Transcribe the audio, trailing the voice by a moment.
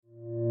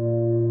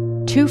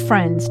Two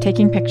friends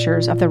taking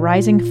pictures of the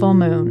rising full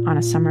moon on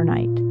a summer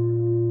night.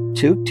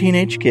 Two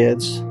teenage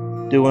kids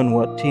doing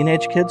what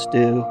teenage kids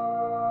do.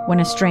 When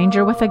a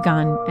stranger with a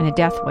gun and a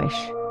death wish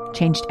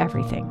changed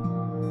everything.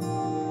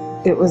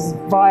 It was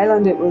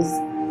violent, it was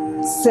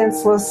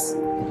senseless,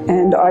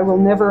 and I will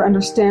never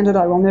understand it,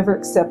 I will never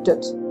accept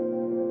it.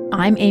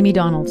 I'm Amy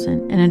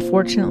Donaldson, and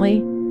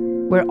unfortunately,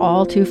 we're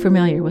all too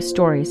familiar with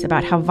stories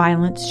about how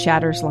violence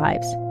shatters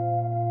lives.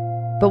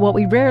 But what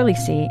we rarely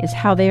see is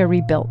how they are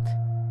rebuilt.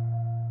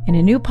 In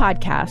a new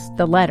podcast,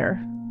 The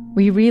Letter,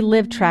 we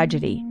relive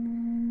tragedy,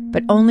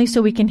 but only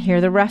so we can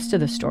hear the rest of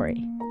the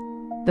story.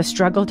 The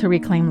struggle to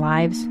reclaim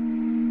lives,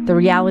 the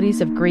realities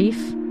of grief,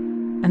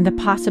 and the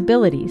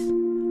possibilities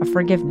of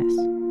forgiveness.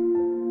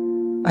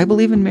 I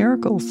believe in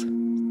miracles.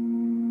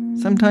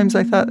 Sometimes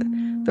I thought,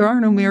 there are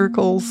no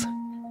miracles.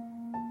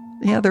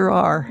 Yeah, there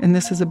are, and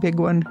this is a big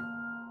one.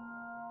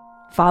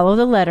 Follow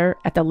The Letter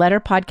at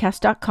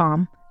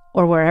theletterpodcast.com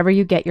or wherever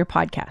you get your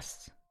podcasts.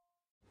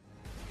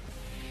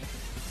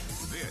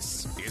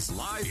 This is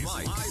Live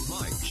Mike.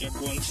 Check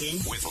 1,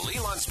 2. With Lee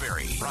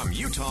Lunsberry. From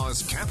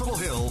Utah's Capitol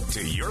Hill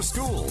to your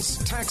schools,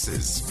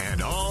 taxes,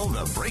 and all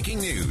the breaking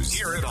news.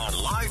 Hear it on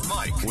Live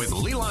Mike with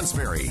Lee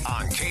Lunsberry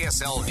on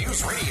KSL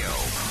News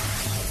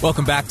Radio.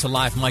 Welcome back to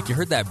Live Mike. You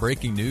heard that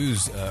breaking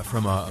news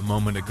from a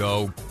moment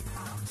ago.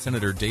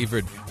 Senator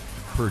David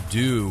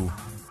Perdue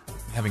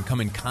having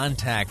come in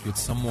contact with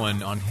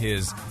someone on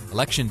his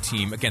election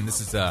team. Again,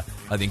 this is the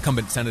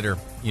incumbent senator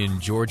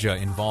in Georgia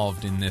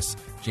involved in this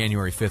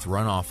January 5th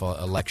runoff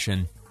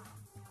election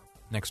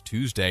next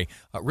Tuesday,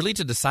 really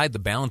to decide the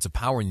balance of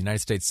power in the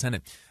United States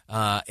Senate.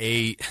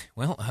 A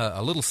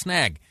little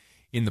snag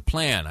in the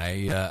plan.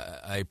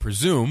 I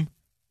presume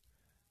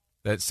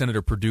that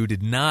Senator Perdue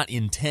did not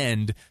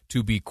intend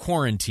to be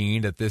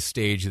quarantined at this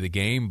stage of the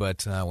game,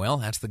 but,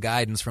 that's the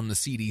guidance from the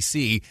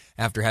CDC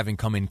after having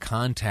come in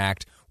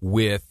contact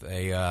with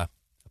a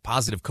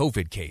positive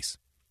COVID case.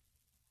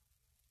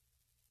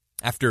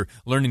 After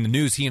learning the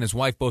news, he and his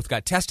wife both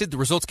got tested. The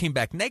results came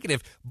back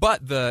negative,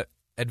 but the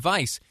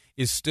advice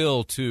is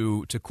still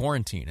to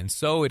quarantine. And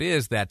so it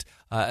is that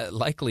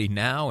likely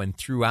now and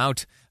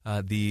throughout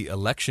the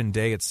election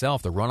day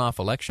itself, the runoff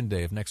election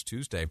day of next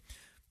Tuesday,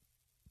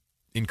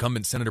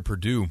 incumbent Senator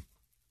Perdue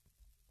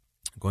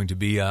going to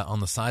be on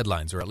the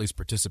sidelines, or at least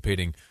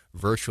participating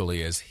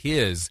virtually, as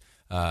his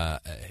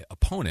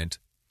opponent,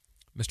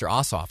 Mr.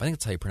 Ossoff, I think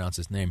that's how you pronounce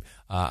his name,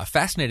 a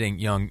fascinating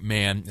young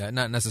man,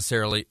 not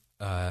necessarily,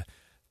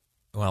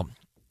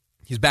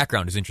 his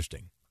background is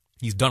interesting.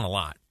 He's done a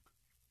lot,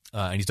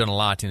 and he's done a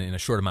lot in a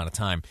short amount of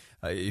time.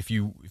 If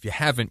you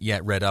haven't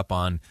yet read up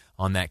on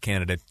that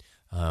candidate,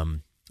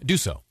 do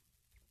so.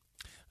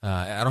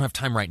 I don't have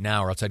time right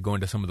now, or else I'd go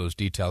into some of those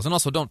details. And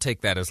also, don't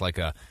take that as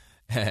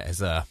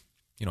a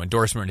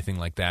endorsement or anything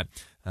like that.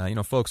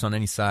 Folks on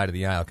any side of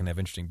the aisle can have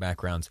interesting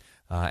backgrounds,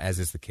 as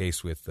is the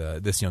case with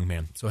this young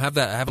man. So have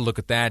a look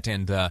at that.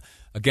 And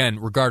again,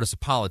 regardless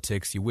of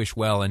politics, you wish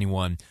well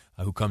anyone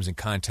who comes in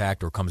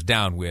contact or comes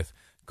down with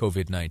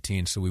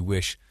COVID-19. So we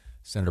wish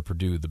Senator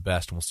Perdue the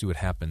best, and we'll see what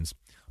happens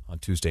on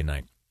Tuesday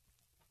night.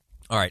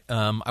 All right.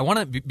 I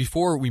want to,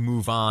 before we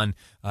move on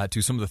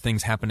to some of the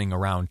things happening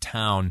around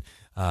town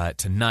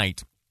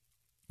tonight,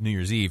 New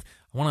Year's Eve,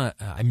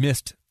 I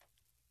missed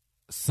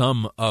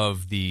some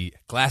of the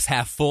glass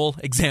half full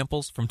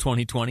examples from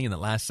 2020 in the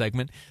last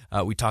segment.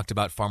 We talked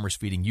about Farmers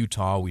Feeding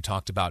Utah. We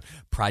talked about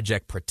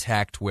Project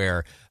Protect,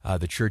 where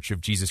the Church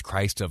of Jesus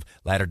Christ of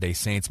Latter-day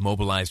Saints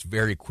mobilized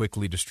very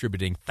quickly,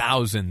 distributing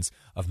thousands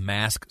of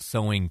mask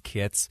sewing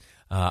kits,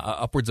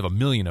 upwards of 1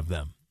 million of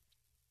them,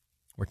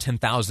 where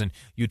 10,000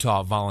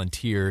 Utah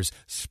volunteers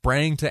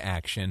sprang to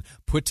action,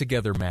 put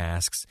together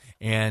masks,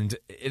 and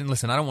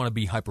listen, I don't want to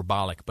be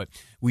hyperbolic, but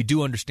we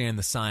do understand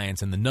the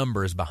science and the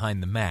numbers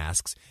behind the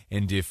masks,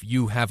 and if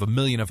you have 1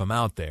 million of them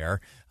out there,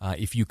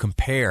 if you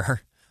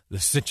compare the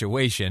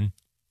situation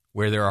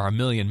where there are 1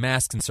 million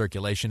masks in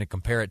circulation and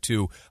compare it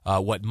to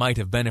what might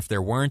have been if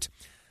there weren't,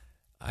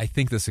 I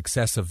think the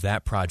success of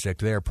that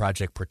project there,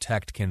 Project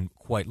Protect, can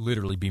quite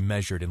literally be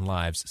measured in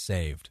lives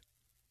saved.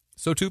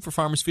 So too for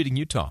Farmers Feeding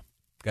Utah.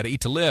 Got to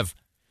eat to live.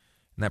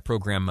 And that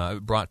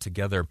program brought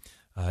together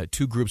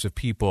two groups of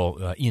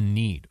people in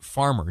need,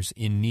 farmers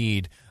in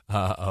need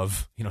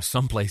of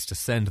some place to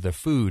send the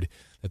food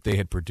that they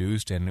had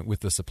produced, and with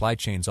the supply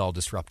chains all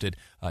disrupted,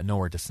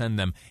 nowhere to send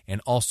them,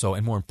 and also,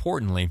 and more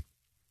importantly,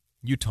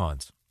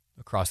 Utahns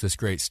across this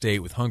great state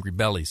with hungry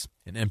bellies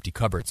and empty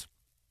cupboards.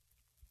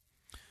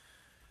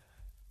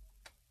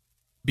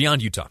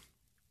 Beyond Utah,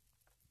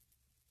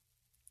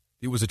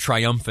 it was a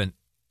triumphant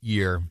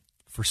year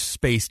for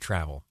space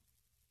travel.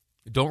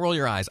 Don't roll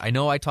your eyes. I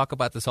know I talk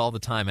about this all the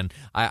time, and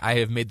I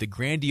have made the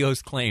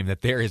grandiose claim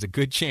that there is a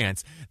good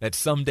chance that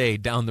someday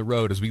down the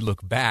road, as we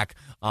look back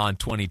on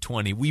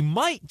 2020, we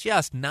might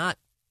just not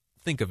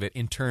think of it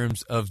in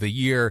terms of the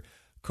year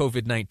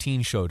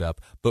COVID-19 showed up,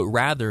 but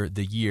rather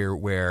the year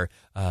where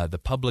the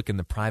public and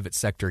the private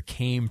sector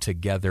came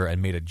together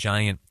and made a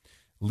giant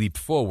leap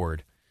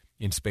forward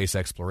in space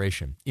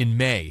exploration. In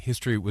May,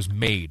 history was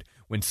made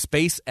when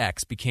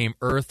SpaceX became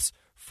Earth's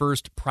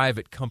first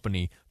private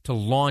company to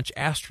launch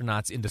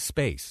astronauts into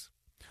space.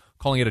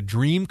 Calling it a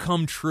dream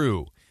come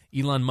true,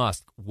 Elon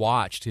Musk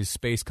watched his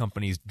space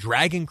company's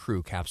Dragon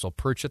Crew capsule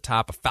perch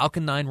atop a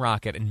Falcon 9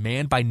 rocket and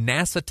manned by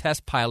NASA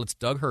test pilots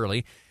Doug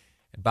Hurley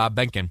and Bob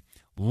Behnken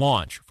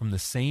launch from the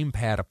same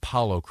pad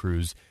Apollo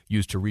crews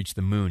used to reach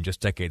the moon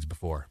just decades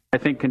before. I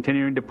think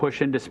continuing to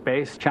push into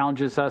space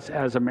challenges us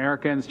as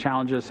Americans,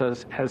 challenges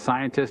us as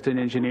scientists and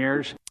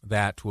engineers.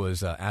 That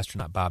was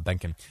astronaut Bob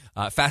Behnken.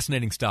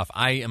 Fascinating stuff.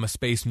 I am a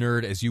space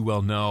nerd, as you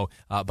well know,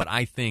 but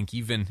I think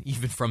even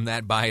from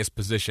that biased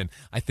position,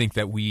 I think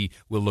that we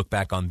will look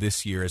back on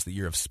this year as the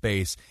year of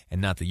space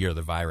and not the year of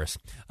the virus.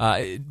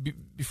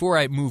 Before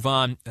I move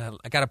on,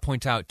 I got to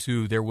point out,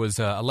 too, there was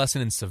a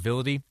lesson in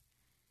civility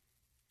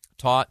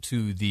taught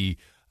to the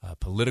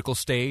political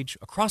stage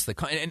across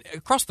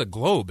the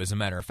globe, as a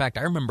matter of fact.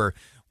 I remember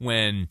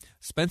when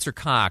Spencer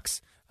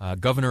Cox,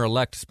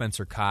 Governor-elect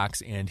Spencer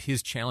Cox, and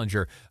his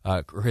challenger,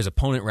 or his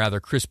opponent rather,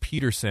 Chris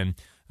Peterson,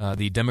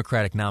 the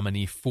Democratic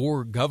nominee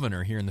for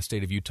governor here in the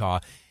state of Utah,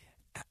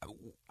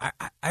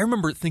 I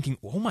remember thinking,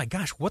 oh my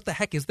gosh, what the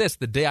heck is this?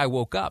 The day I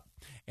woke up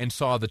and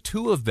saw the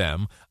two of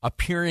them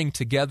appearing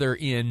together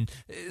in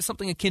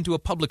something akin to a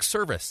public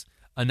service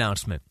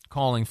announcement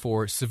calling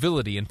for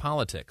civility in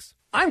politics.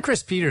 I'm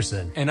Chris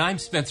Peterson. And I'm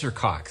Spencer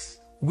Cox.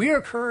 We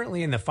are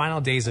currently in the final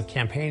days of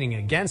campaigning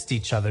against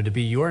each other to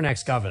be your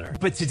next governor.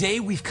 But today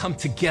we've come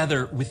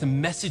together with a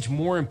message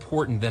more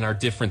important than our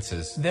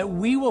differences. That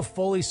we will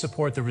fully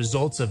support the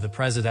results of the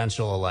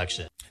presidential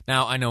election.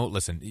 Now, I know,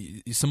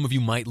 listen, some of you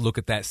might look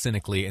at that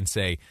cynically and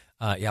say,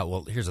 yeah,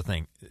 well, here's the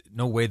thing.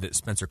 No way that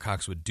Spencer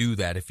Cox would do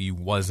that if he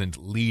wasn't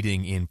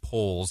leading in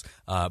polls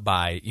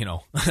by,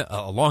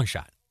 a long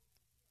shot.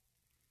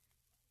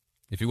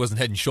 If he wasn't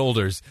head and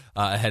shoulders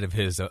ahead of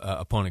his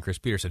opponent, Chris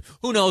Peterson.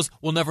 Who knows?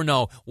 We'll never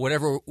know.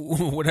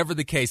 Whatever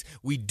the case,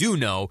 we do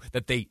know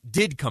that they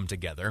did come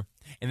together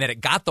and that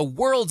it got the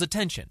world's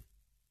attention.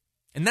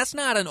 And that's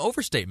not an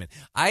overstatement.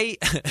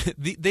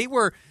 They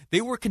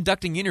were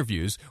conducting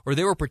interviews, or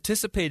they were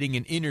participating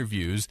in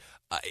interviews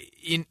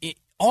in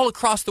all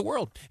across the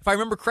world. If I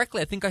remember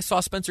correctly, I think I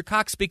saw Spencer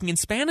Cox speaking in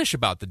Spanish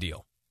about the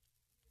deal.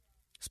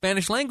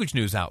 Spanish language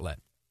news outlet.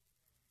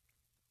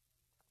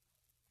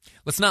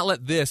 Let's not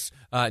let this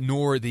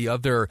nor the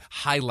other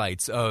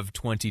highlights of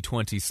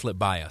 2020 slip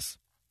by us.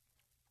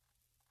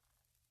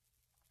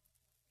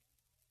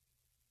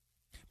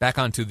 Back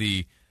onto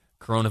the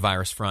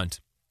coronavirus front.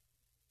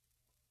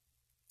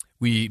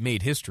 We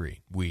made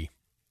history, the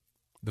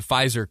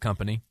Pfizer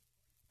company,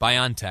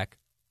 BioNTech,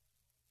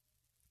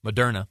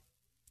 Moderna,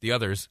 the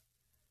others,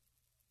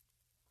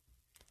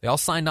 they all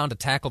signed on to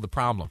tackle the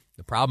problem.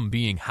 The problem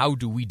being, how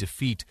do we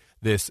defeat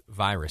this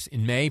virus?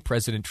 In May,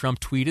 President Trump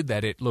tweeted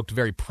that it looked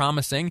very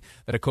promising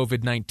that a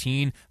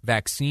COVID-19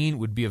 vaccine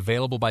would be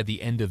available by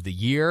the end of the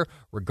year.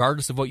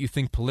 Regardless of what you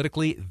think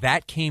politically,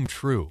 that came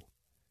true.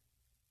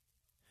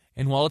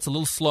 And while it's a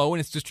little slow in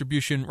its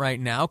distribution right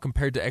now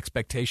compared to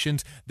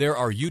expectations, there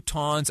are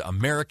Utahns,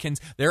 Americans,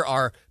 there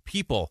are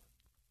people,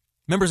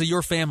 members of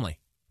your family,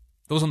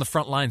 those on the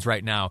front lines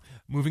right now,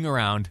 moving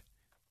around,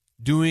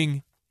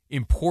 doing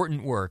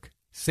important work,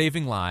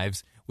 saving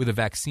lives with a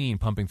vaccine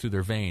pumping through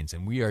their veins.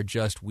 And we are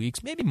just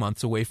weeks, maybe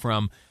months away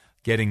from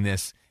getting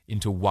this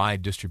into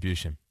wide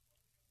distribution.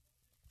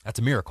 That's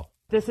a miracle.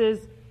 This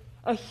is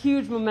a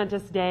huge,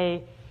 momentous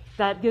day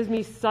that gives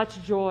me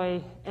such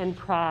joy and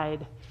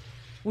pride.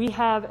 We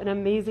have an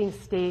amazing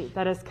state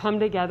that has come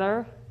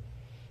together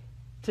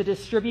to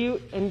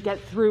distribute and get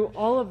through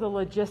all of the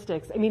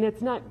logistics. I mean,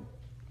 it's not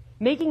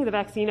making the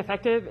vaccine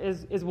effective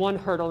is one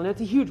hurdle, and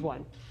it's a huge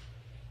one.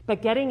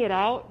 But getting it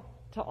out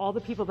to all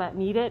the people that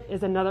need it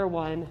is another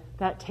one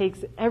that takes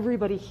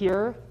everybody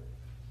here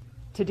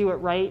to do it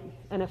right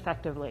and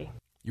effectively.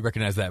 You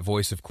recognize that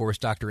voice, of course,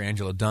 Dr.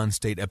 Angela Dunn,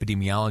 state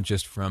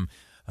epidemiologist from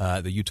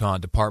the Utah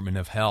Department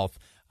of Health.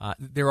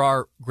 There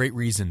are great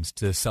reasons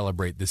to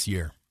celebrate this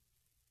year.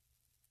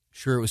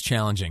 Sure, it was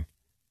challenging,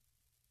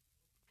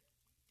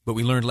 but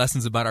we learned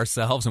lessons about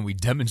ourselves, and we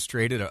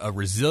demonstrated a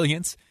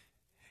resilience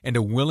and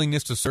a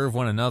willingness to serve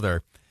one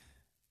another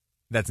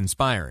that's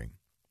inspiring.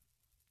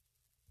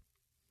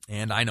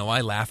 And I know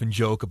I laugh and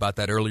joke about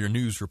that earlier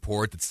news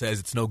report that says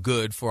it's no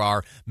good for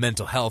our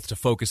mental health to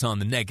focus on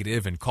the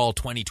negative and call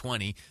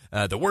 2020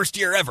 the worst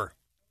year ever.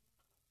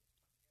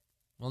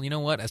 Well, you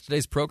know what? As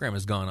today's program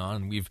has gone on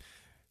and we've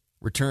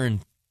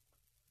returned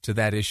to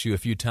that issue a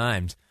few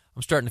times,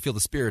 I'm starting to feel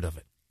the spirit of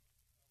it.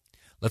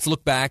 Let's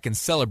look back and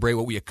celebrate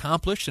what we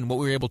accomplished and what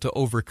we were able to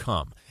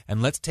overcome.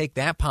 And let's take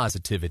that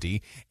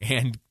positivity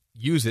and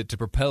use it to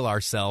propel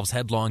ourselves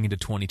headlong into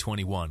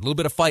 2021. A little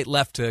bit of fight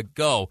left to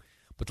go,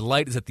 but the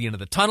light is at the end of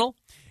the tunnel,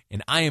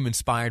 and I am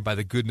inspired by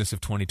the goodness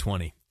of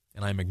 2020.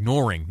 And I'm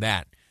ignoring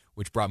that,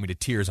 which brought me to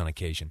tears on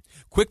occasion.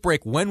 Quick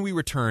break. When we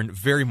return,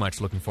 very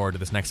much looking forward to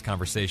this next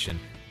conversation.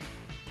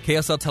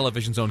 KSL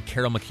Television's own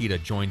Carol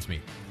Makita joins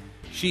me.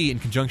 She, in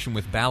conjunction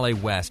with Ballet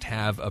West,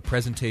 have a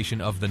presentation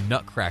of The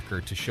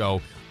Nutcracker to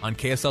show on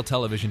KSL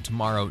Television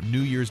tomorrow,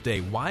 New Year's Day.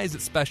 Why is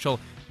it special,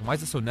 and why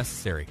is it so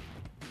necessary?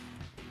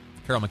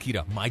 Carol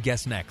Makita, my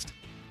guest next.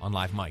 on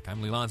Live Mike.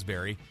 I'm Lee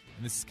Lonsberry,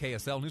 and this is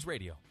KSL News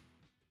Radio.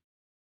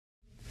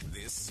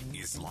 This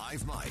is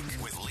Live Mike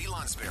with Lee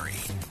Lonsberry.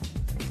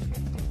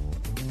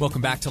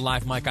 Welcome back to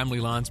Live Mike. I'm Lee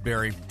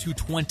Lonsberry.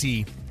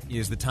 2:20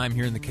 is the time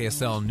here in the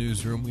KSL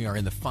newsroom. We are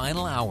in the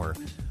final hour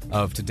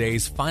of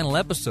today's final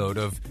episode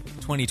of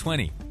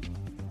 2020.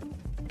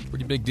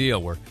 Pretty big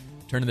deal. We're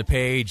turning the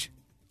page,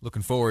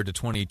 looking forward to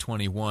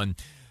 2021.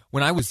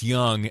 When I was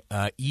young,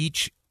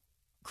 each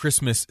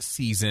Christmas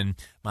season,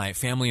 my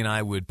family and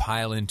I would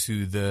pile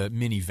into the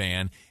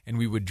minivan and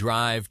we would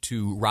drive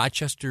to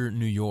Rochester,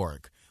 New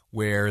York,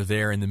 where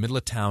there in the middle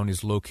of town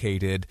is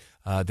located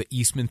the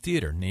Eastman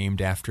Theater,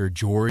 named after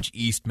George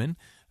Eastman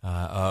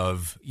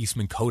of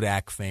Eastman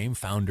Kodak fame,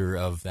 founder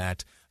of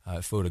that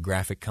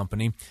photographic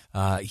company.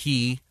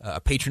 He, a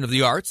patron of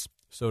the arts,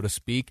 so to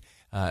speak,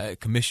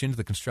 commissioned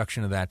the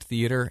construction of that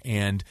theater,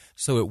 and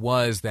so it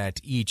was that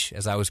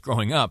as I was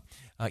growing up,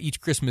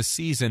 each Christmas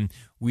season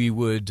we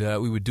would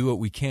do what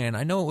we can.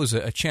 I know it was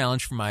a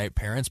challenge for my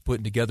parents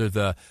putting together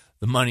the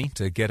money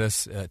to get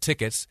us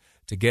tickets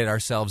to get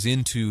ourselves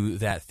into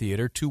that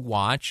theater to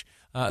watch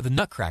the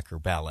Nutcracker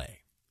Ballet.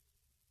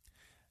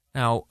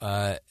 Now,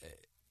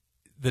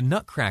 the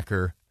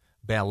Nutcracker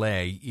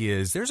Ballet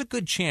there's a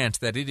good chance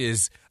that it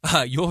is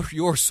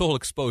your sole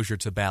exposure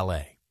to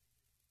ballet.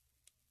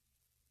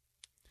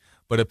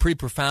 But a pretty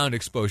profound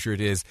exposure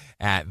it is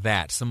at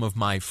that. Some of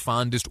my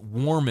fondest,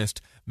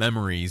 warmest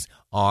memories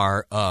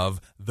are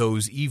of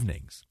those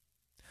evenings.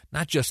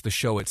 Not just the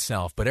show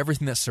itself, but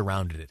everything that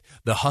surrounded it.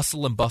 The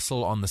hustle and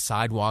bustle on the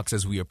sidewalks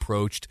as we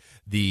approached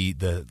the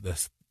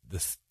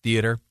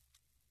theater.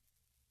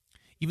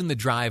 Even the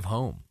drive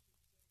home.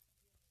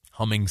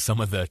 Humming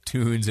some of the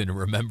tunes and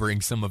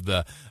remembering some of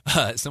the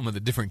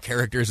different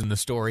characters in the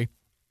story.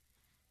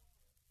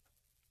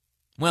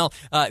 Well,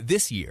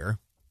 this year,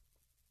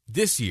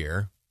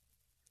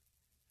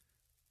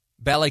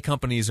 ballet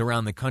companies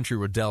around the country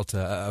were dealt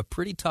a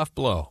pretty tough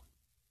blow,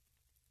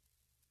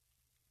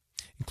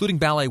 including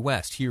Ballet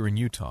West here in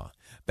Utah.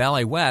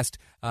 Ballet West,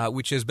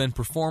 which has been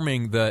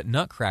performing the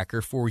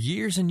Nutcracker for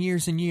years and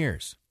years and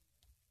years.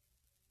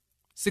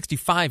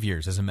 65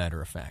 years, as a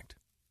matter of fact.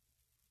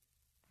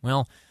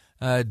 Well,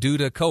 due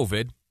to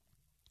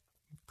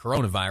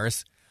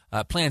coronavirus,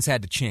 plans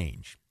had to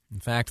change. In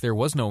fact, there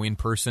was no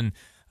in-person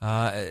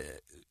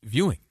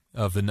viewing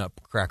of the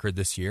Nutcracker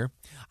this year.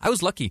 I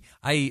was lucky.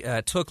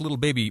 I took little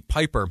baby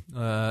Piper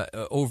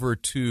over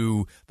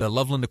to the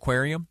Loveland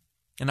Aquarium,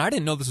 and I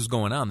didn't know this was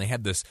going on. They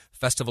had this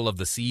Festival of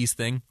the Seas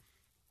thing,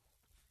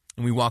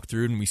 and we walked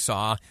through and we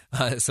saw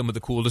some of the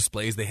cool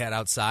displays they had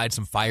outside,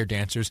 some fire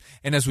dancers,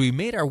 and as we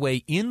made our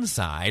way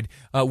inside,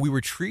 we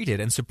were treated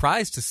and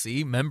surprised to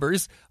see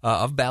members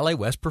of Ballet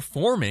West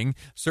performing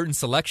certain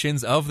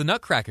selections of the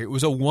Nutcracker. It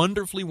was a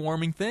wonderfully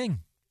warming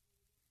thing.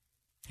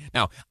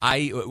 Now,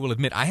 I will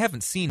admit, I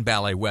haven't seen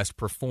Ballet West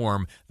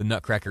perform the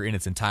Nutcracker in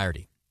its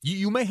entirety.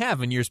 You may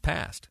have in years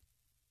past.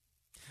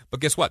 But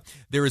guess what?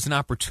 There is an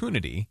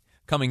opportunity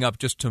coming up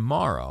just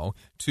tomorrow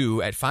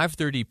at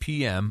 5:30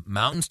 p.m.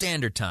 Mountain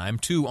Standard Time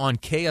to, on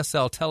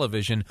KSL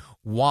television,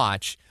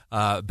 watch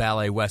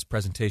Ballet West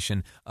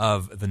presentation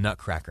of the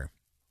Nutcracker.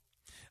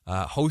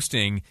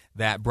 Hosting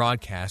that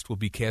broadcast will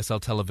be KSL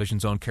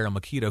Television's own Carol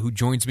Makita, who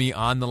joins me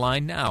on the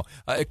line now.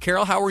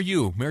 Carol, how are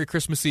you? Merry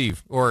Christmas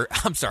Eve. Or,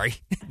 I'm sorry,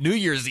 New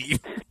Year's Eve.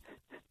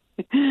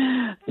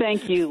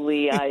 Thank you,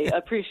 Lee. I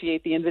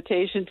appreciate the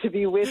invitation to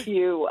be with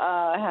you.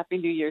 Happy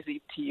New Year's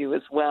Eve to you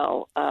as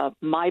well.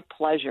 My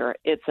pleasure.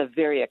 It's a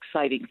very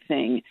exciting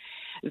thing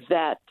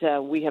that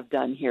we have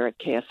done here at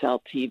KSL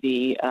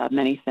TV.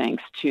 Many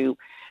thanks to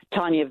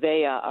Tanya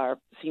Vea, our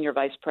Senior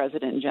Vice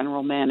President and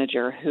General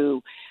Manager,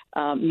 who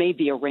made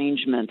the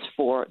arrangements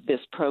for this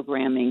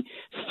programming.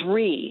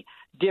 3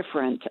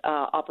 different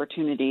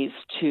opportunities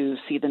to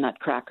see the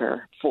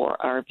Nutcracker for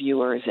our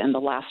viewers, and the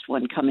last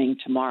one coming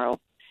tomorrow,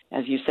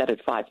 as you said,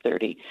 at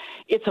 5:30.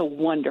 It's a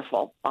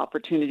wonderful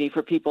opportunity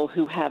for people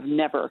who have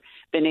never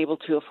been able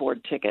to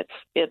afford tickets.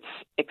 It's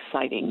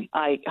exciting.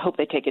 I hope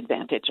they take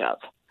advantage of.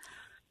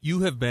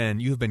 You have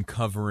been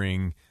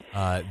covering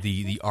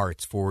the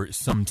arts for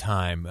some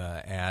time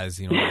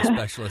as a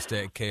specialist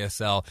at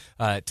KSL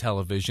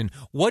television.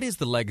 What is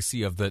the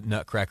legacy of the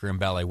Nutcracker and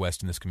Ballet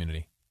West in this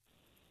community?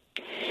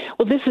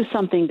 Well, this is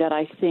something that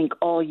I think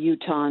all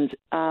Utahns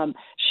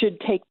should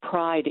take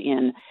pride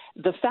in.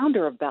 The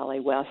founder of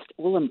Ballet West,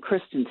 Willem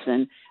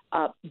Christensen,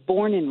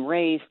 born and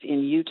raised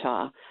in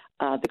Utah,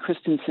 the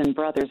Christensen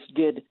brothers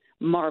did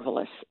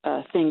marvelous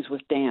things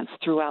with dance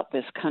throughout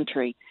this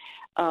country.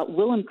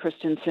 Willem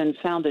Christensen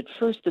founded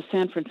first the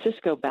San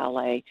Francisco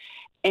Ballet,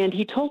 and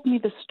he told me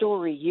the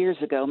story years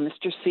ago,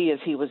 Mr. C as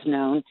he was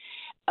known.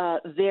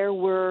 There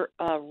were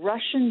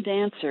Russian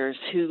dancers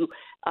who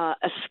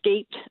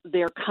escaped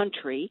their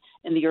country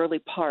in the early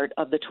part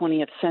of the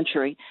 20th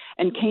century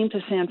and came to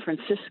San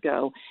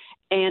Francisco,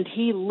 and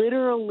he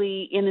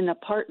literally, in an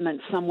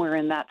apartment somewhere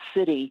in that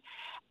city,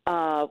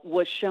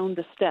 was shown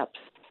the steps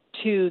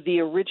to the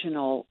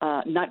original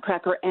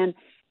Nutcracker and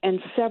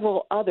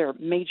several other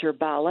major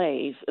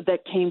ballets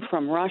that came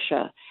from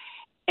Russia.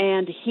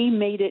 and he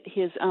made it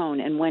his own.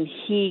 And when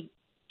he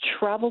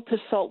traveled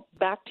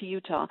back to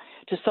Utah,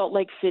 to Salt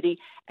Lake City,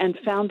 and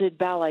founded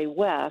Ballet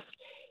West,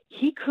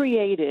 he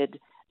created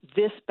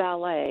this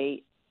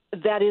ballet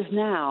that is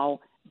now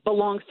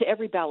belongs to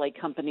every ballet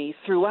company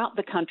throughout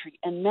the country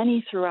and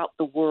many throughout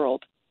the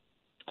world.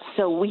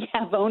 So we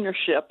have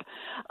ownership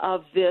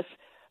of this,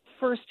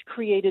 first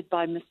created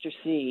by Mr.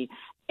 C.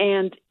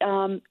 And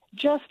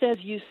just as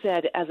you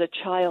said, as a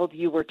child,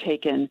 you were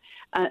taken,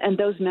 and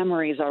those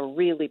memories are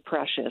really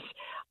precious.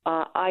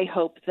 I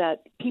hope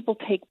that people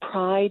take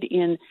pride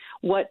in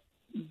what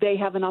they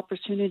have an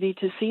opportunity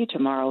to see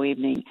tomorrow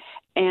evening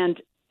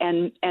and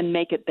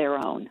make it their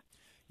own.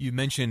 You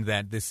mentioned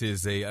that this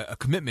is a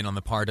commitment on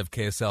the part of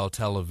KSL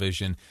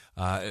Television,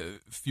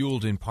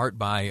 fueled in part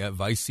by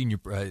Vice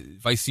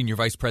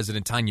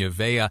President Tanya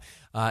Vea.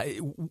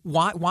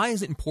 Why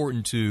is it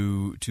important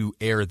to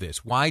air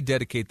this? Why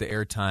dedicate the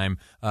airtime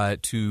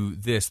to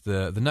this,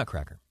 the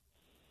Nutcracker?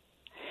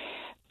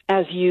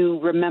 As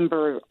you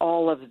remember,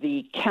 all of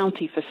the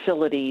county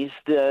facilities,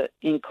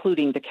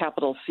 including the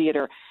Capitol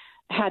Theater,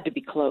 had to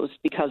be closed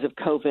because of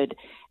COVID,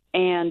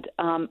 and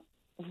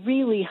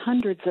really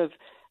hundreds of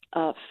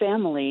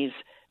families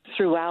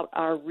throughout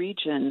our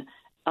region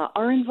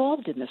are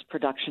involved in this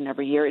production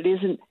every year. It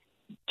isn't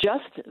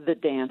just the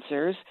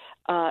dancers,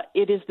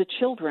 it is the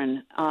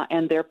children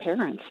and their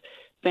parents,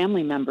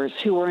 family members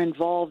who are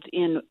involved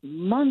in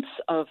months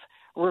of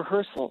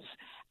rehearsals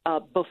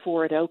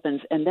before it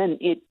opens, and then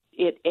it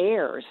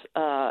airs.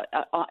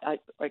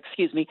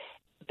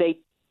 They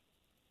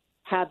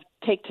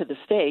take to the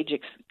stage,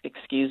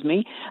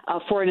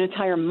 for an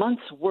entire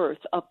month's worth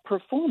of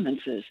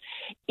performances.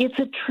 It's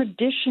a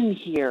tradition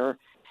here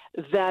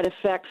that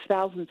affects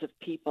thousands of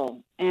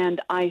people,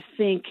 and I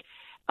think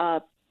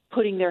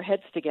putting their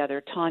heads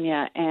together,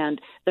 Tanya and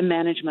the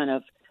management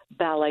of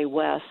Ballet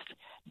West,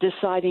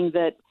 deciding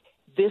that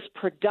this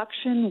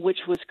production, which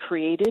was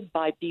created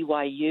by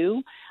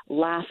BYU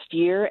last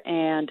year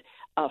and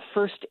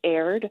first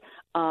aired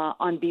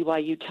on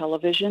BYU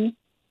television,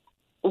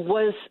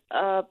 was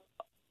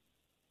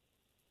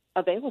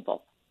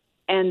available.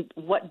 And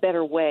what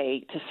better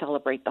way to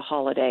celebrate the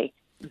holiday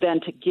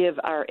than to give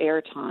our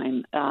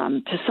airtime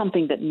to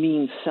something that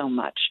means so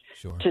much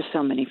to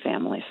so many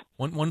families.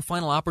 One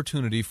final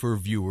opportunity for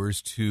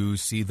viewers to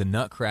see the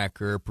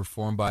Nutcracker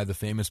performed by the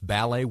famous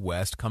Ballet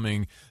West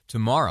coming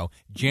tomorrow,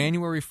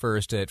 January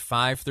 1st at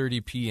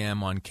 5:30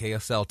 p.m. on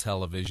KSL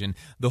Television.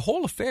 The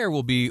whole affair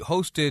will be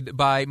hosted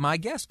by my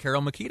guest,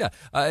 Carol Makita.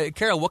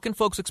 Carol, what can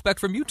folks expect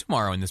from you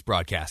tomorrow in this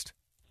broadcast?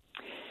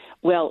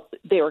 Well,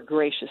 they were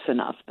gracious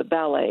enough. The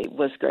ballet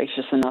was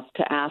gracious enough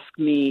to ask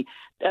me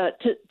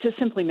to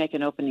simply make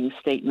an opening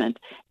statement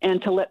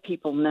and to let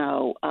people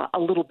know a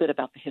little bit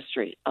about the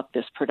history of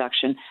this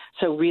production.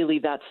 So really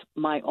that's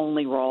my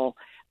only role.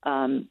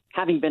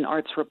 Having been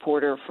arts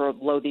reporter for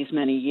these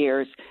many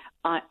years,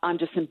 I'm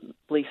just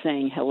simply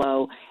saying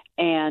hello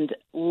and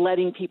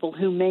letting people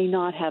who may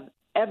not have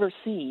ever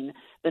seen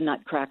the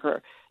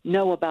Nutcracker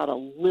know about a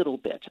little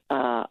bit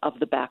of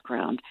the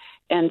background.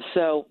 And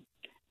so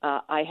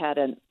I had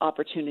an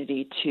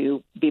opportunity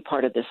to be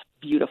part of this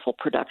beautiful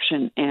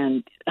production,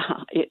 and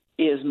it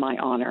is my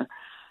honor.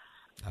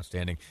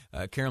 Outstanding.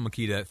 Carol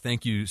Makita,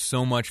 thank you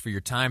so much for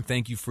your time.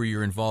 Thank you for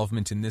your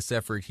involvement in this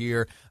effort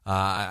here.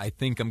 I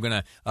think I'm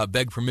going to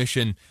beg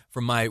permission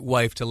from my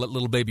wife to let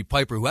little baby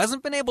Piper, who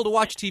hasn't been able to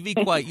watch TV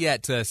quite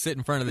yet, to sit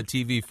in front of the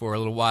TV for a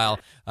little while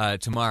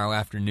tomorrow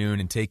afternoon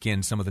and take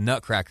in some of the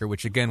Nutcracker,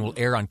 which again will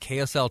air on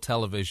KSL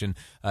Television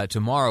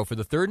tomorrow for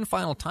the third and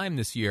final time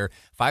this year,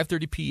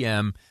 5:30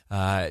 p.m.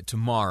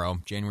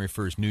 Tomorrow, January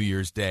 1st, New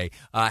Year's Day.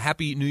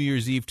 Happy New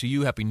Year's Eve to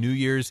you. Happy New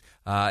Year's.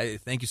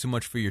 Thank you so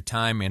much for your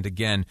time and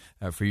again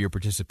for your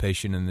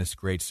participation in this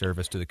great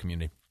service to the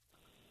community.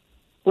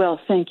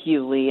 Well, thank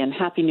you, Lee, and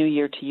Happy New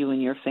Year to you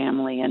and your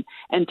family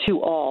and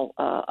to all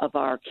of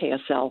our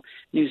KSL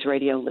News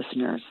Radio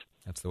listeners.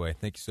 That's the way.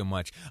 Thank you so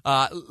much.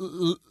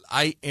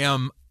 I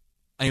am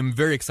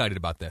very excited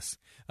about this,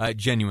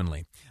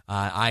 genuinely.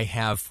 I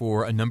have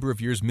for a number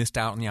of years missed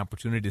out on the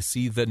opportunity to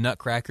see the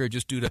Nutcracker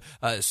just due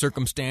to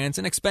circumstance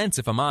and expense,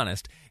 if I'm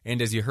honest.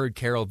 And as you heard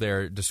Carol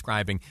there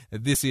describing,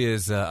 this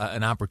is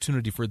an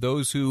opportunity for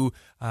those who,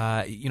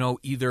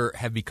 either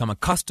have become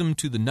accustomed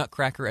to the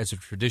Nutcracker as a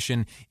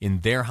tradition in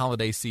their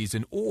holiday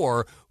season,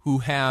 or who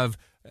have,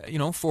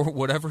 for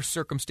whatever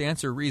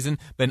circumstance or reason,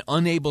 been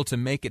unable to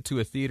make it to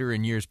a theater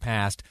in years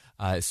past,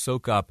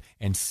 soak up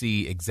and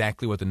see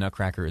exactly what the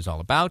Nutcracker is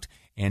all about,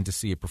 and to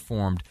see it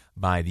performed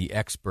by the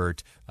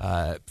expert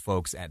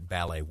folks at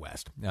Ballet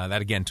West.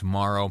 That again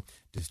tomorrow,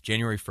 is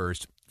January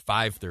 1st,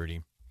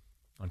 5:30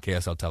 on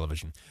KSL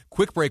Television.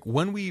 Quick break.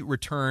 When we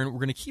return, we're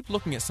going to keep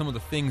looking at some of the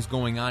things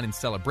going on in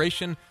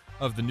celebration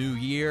of the new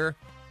year.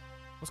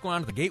 What's going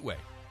on at the Gateway?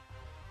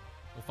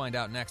 We'll find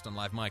out next on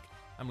Live Mike.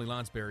 I'm Lee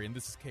Lonsberry, and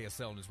this is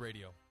KSL News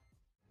Radio.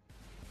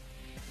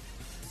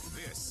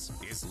 This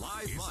is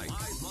Live Mike.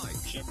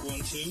 Check 1,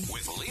 2.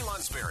 With Lee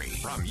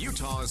Lonsberry. From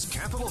Utah's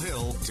Capitol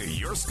Hill to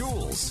your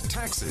schools,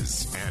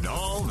 taxes, and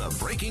all the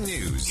breaking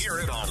news. Hear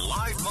it on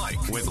Live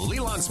Mike with Lee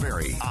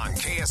Lonsberry on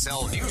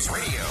KSL News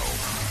Radio.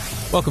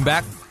 Welcome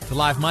back to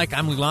Live Mike.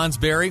 I'm Lee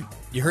Lonsberry.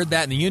 You heard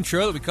that in the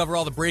intro that we cover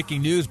all the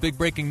breaking news. Big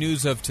breaking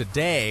news of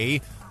today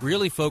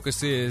really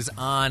focuses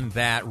on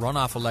that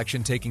runoff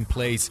election taking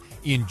place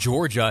in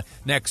Georgia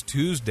next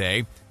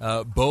Tuesday.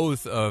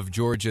 Both of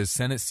Georgia's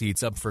Senate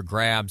seats up for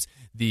grabs.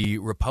 The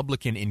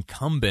Republican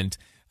incumbent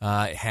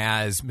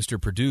has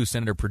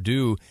Senator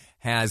Perdue,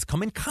 has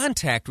come in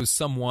contact with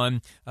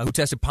someone who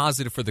tested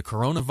positive for the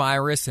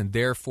coronavirus, and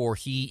therefore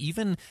he,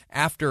 even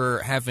after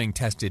having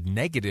tested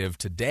negative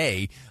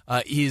today,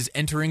 is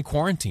entering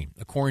quarantine.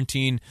 A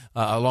quarantine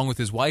along with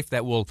his wife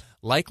that will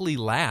likely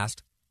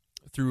last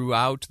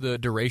throughout the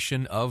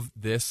duration of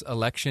this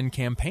election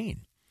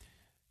campaign.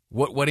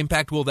 What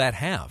impact will that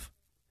have?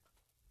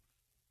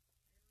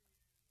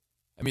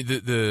 I mean,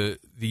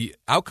 the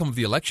outcome of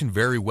the election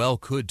very well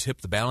could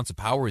tip the balance of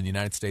power in the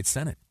United States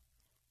Senate.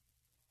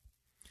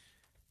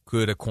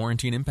 Could a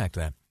quarantine impact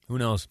that? Who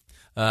knows?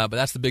 But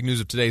that's the big news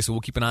of today, so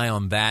we'll keep an eye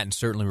on that and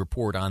certainly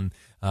report on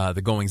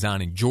the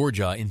goings-on in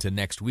Georgia into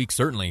next week,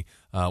 certainly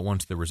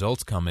once the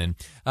results come in.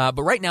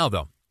 But right now,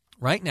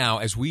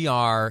 as we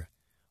are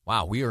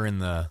in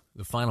the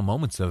final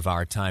moments of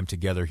our time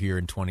together here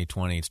in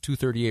 2020. It's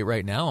 2:38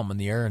 right now. I'm on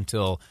the air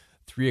until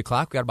 3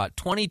 o'clock. We've got about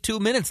 22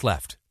 minutes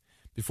left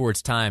before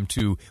it's time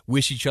to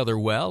wish each other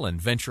well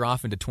and venture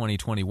off into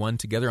 2021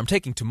 together. I'm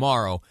taking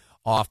tomorrow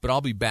off, but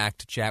I'll be back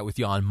to chat with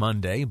you on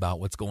Monday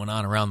about what's going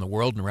on around the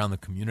world and around the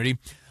community.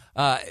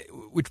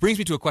 Which brings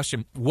me to a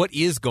question: what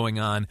is going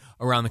on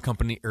around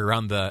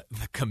the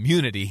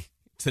community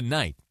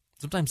tonight?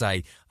 Sometimes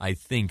I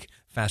think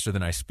faster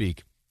than I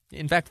speak.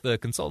 In fact, the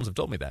consultants have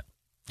told me that.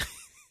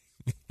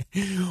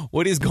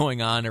 What is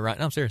going on around?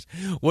 No, I'm serious.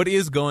 What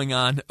is going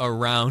on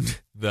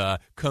around the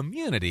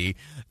community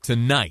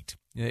tonight?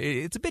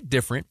 It's a bit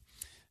different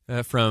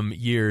from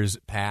years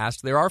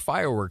past. There are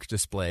fireworks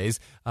displays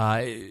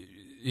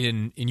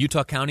in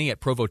Utah County at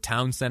Provo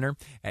Town Center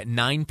at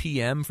 9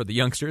 p.m. for the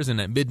youngsters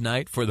and at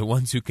midnight for the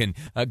ones who can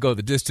go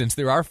the distance.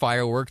 There are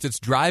fireworks. It's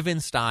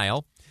drive-in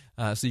style.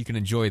 So you can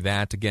enjoy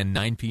that. Again,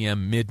 9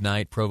 p.m.,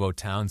 midnight, Provo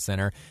Town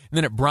Center. And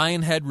then at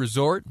Brian Head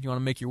Resort, if you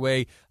want to make your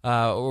way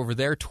over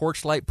there,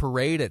 Torchlight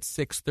Parade at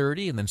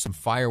 6:30, and then some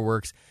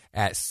fireworks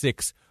at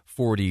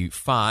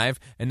 6:45.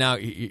 And now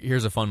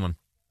here's a fun one.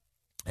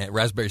 At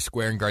Raspberry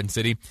Square in Garden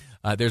City,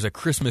 there's a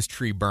Christmas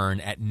tree burn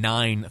at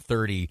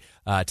 9:30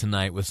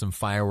 tonight with some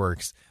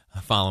fireworks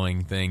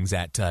following things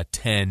at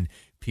 10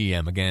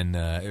 p.m. Again,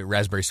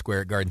 Raspberry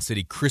Square at Garden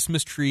City,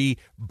 Christmas tree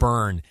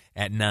burn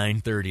at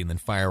 9:30, and then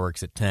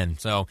fireworks at 10.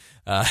 So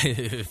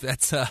if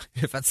that's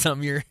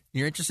something you're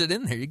interested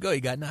in, there you go. You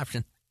got an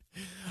option.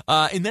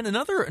 And then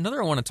another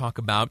I want to talk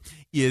about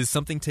is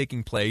something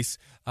taking place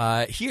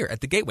here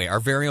at the Gateway, our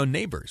very own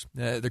neighbors.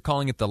 They're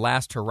calling it the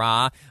Last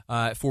Hurrah.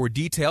 For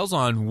details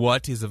on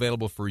what is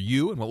available for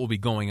you and what will be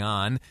going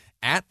on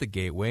at the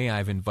Gateway,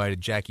 I've invited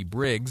Jackie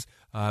Briggs,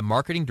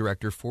 marketing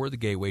director for the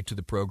Gateway, to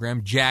the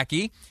program.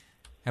 Jackie,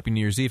 Happy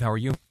New Year's Eve. How are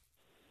you?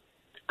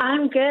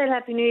 I'm good.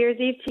 Happy New Year's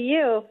Eve to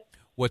you.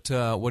 What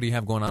do you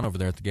have going on over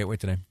there at the Gateway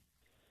today?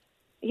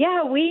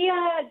 Yeah, we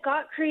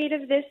got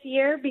creative this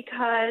year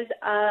because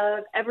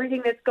of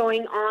everything that's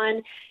going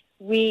on.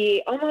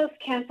 We almost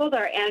canceled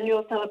our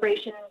annual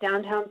celebration in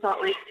downtown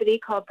Salt Lake City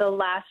called the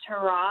Last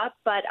Hurrah,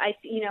 but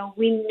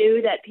we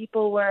knew that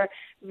people were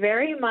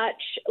very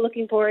much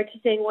looking forward to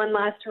saying one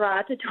last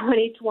hurrah to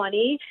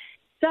 2020.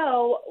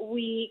 So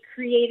we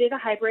created a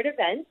hybrid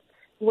event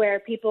where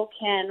people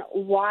can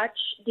watch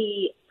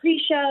the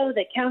pre-show,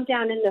 the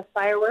countdown, and the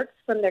fireworks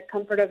from the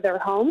comfort of their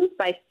homes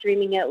by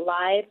streaming it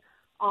live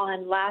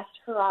on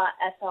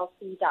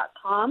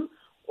lasthurrahslc.com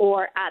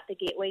or at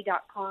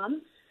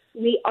thegateway.com.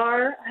 We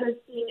are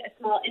hosting a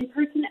small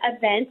in-person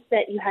event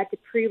that you had to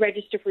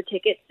pre-register for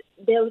tickets.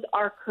 Those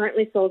are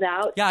currently sold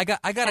out. Yeah, I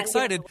got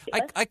excited.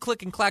 I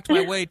click and clacked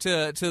my way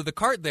to the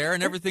cart there,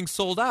 and everything's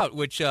sold out,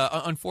 which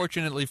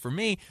unfortunately for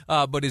me,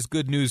 but is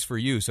good news for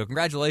you. So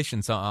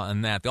congratulations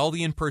on that. All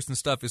the in-person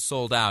stuff is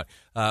sold out,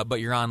 but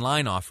your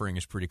online offering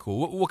is pretty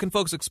cool. What can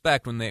folks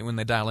expect when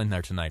they dial in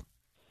there tonight?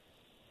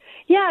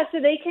 Yeah, so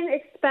they can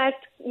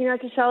expect,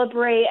 to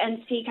celebrate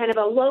and see kind of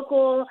a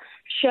local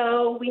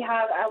show. We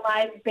have a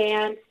live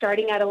band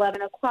starting at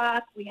 11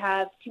 o'clock. We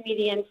have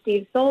comedian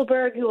Steve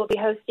Solberg, who will be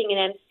hosting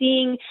and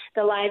emceeing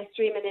the live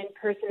stream and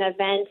in-person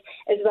event,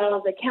 as well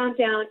as a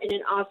countdown and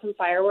an awesome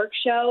fireworks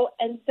show.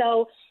 And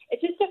so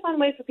it's just a fun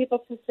way for people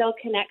to still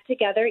connect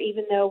together,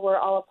 even though we're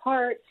all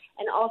apart,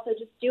 and also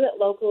just do it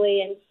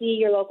locally and see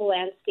your local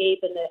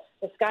landscape and the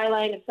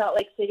skyline of Salt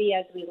Lake City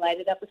as we light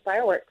it up with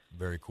fireworks.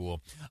 Very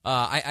cool.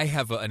 I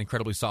have an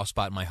incredibly soft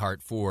spot in my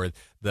heart for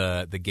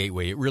the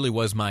Gateway. It really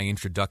was my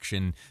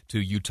introduction to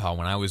Utah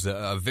when I was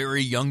a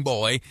very young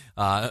boy.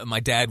 My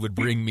dad would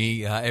bring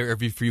me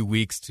every few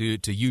weeks to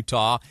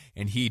Utah,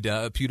 and he'd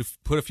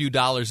put a few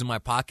dollars in my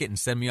pocket and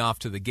send me off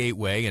to the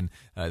Gateway, and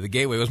the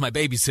Gateway was my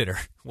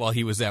babysitter while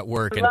he was at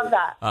work. I love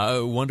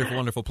that. Wonderful,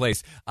 wonderful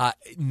place.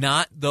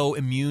 Not, though,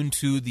 immune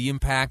to the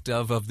impact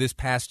of this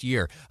past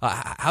year.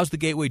 How's the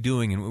Gateway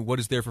doing, and what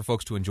is there for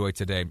folks to enjoy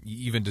today,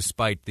 even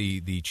despite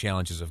the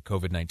challenges of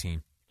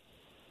COVID-19?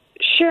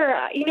 Sure.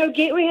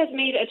 Gateway has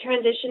made a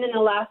transition in the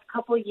last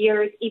couple of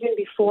years, even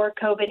before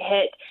COVID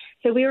hit.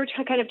 So we were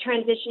kind of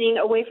transitioning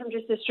away from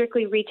just a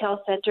strictly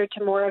retail center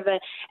to more of an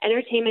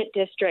entertainment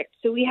district.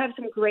 So we have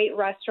some great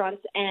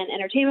restaurants and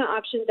entertainment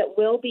options that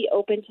will be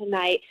open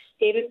tonight.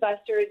 Dave &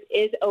 Buster's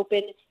is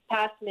open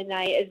past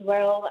midnight, as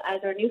well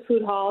as our new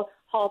food hall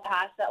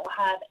pass that will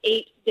have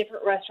 8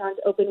 different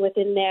restaurants open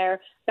within there.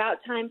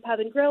 About Time Pub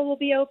and Grill will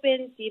be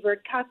open.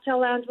 Seabird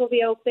Cocktail Lounge will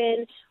be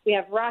open. We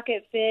have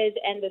Rocket Fizz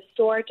and the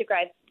store to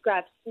grab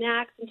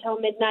snacks until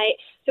midnight.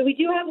 So we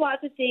do have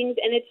lots of things,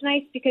 and it's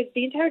nice because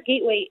the entire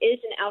Gateway is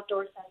an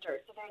outdoor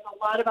center. So there's a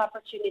lot of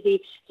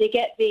opportunity to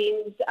get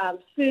things,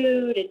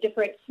 food and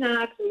different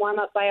snacks, and warm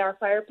up by our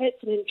fire pits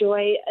and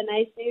enjoy a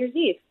nice New Year's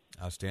Eve.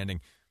 Outstanding.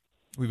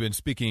 We've been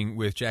speaking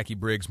with Jackie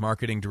Briggs,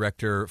 Marketing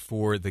Director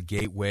for the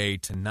Gateway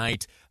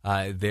tonight.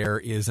 There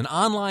is an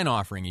online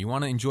offering. You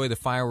want to enjoy the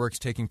fireworks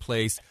taking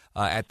place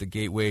at the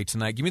Gateway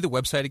tonight. Give me the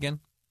website again.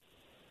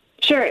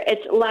 Sure.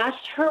 It's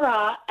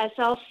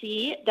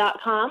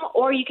lasthurrahslc.com,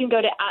 or you can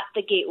go to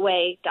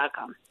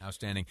atthegateway.com.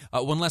 Outstanding.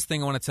 One last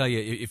thing I want to tell you.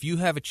 If you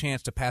have a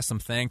chance to pass some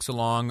thanks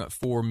along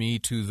for me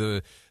to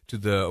the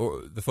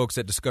folks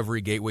at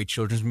Discovery Gateway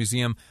Children's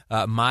Museum,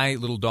 my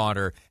little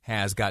daughter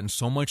has gotten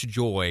so much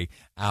joy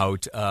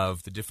out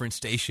of the different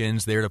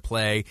stations there to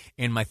play,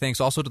 and my thanks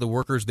also to the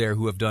workers there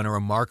who have done a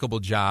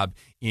remarkable job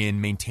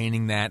in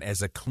maintaining that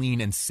as a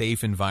clean and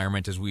safe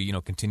environment as we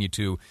continue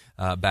to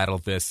battle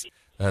this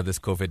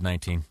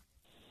COVID-19.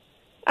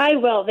 I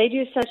will. They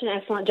do such an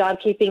excellent job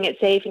keeping it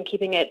safe and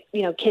keeping it,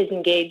 kids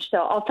engaged. So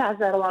I'll pass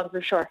that along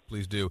for sure.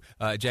 Please do.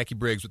 Jackie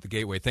Briggs with the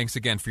Gateway. Thanks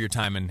again for your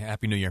time, and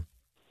Happy New Year.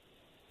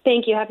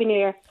 Thank you. Happy New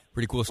Year.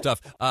 Pretty cool stuff.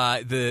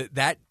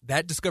 That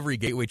Discovery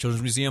Gateway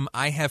Children's Museum,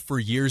 I have for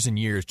years and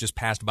years just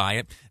passed by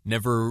it,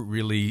 never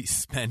really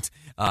spent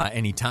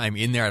any time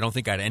in there. I don't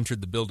think I'd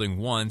entered the building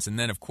once. And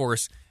then, of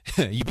course,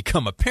 you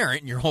become a parent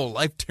and your whole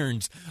life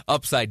turns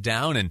upside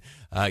down, and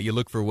you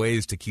look for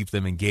ways to keep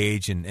them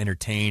engaged and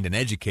entertained and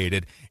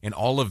educated. And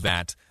all of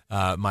that,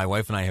 my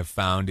wife and I have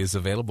found, is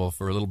available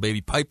for a little baby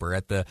Piper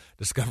at the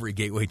Discovery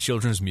Gateway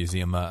Children's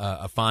Museum,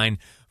 a fine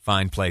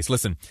place.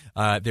 Listen,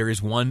 there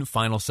is one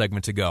final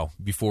segment to go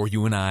before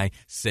you and I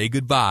say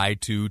goodbye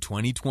to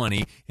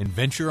 2020 and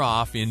venture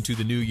off into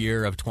the new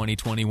year of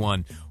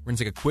 2021. We're going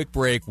to take a quick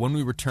break. When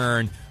we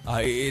return,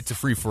 it's a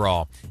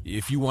free-for-all.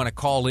 If you want to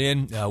call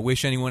in,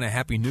 wish anyone a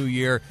Happy New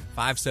Year,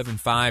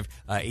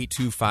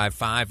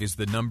 575-8255 is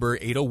the number,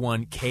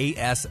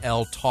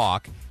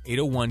 801-KSL-TALK.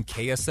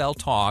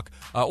 801-KSL-TALK,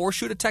 or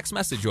shoot a text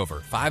message over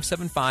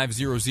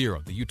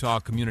 57500, the Utah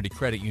Community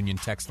Credit Union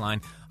text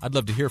line. I'd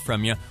love to hear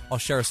from you. I'll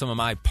share some of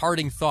my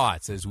parting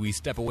thoughts as we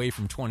step away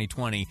from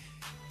 2020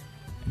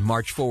 and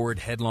march forward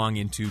headlong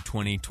into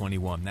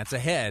 2021. That's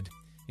ahead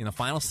in the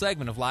final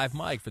segment of Live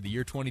Mike for the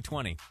year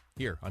 2020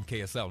 here on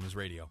KSL News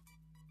Radio.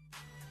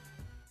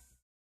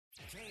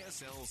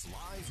 KSL's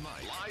Live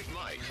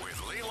Mike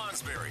with Lee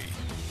Lonsberry.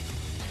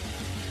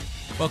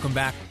 Welcome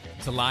back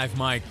to Live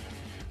Mike.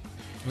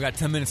 We got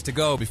 10 minutes to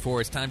go before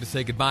it's time to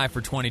say goodbye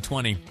for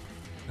 2020.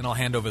 Then I'll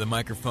hand over the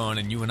microphone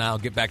and you and I will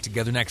get back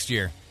together next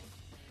year.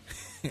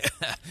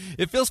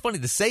 It feels funny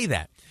to say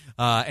that.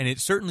 And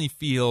it certainly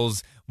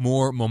feels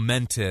more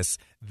momentous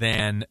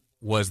than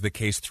was the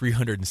case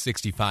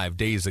 365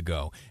 days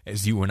ago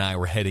as you and I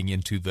were heading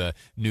into the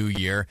new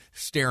year,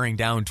 staring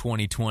down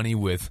 2020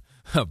 with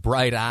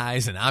bright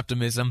eyes and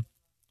optimism.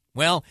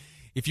 Well,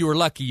 if you were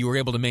lucky, you were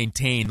able to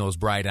maintain those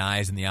bright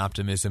eyes and the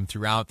optimism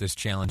throughout this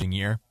challenging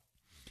year.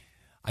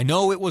 I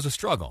know it was a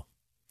struggle,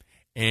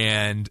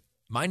 and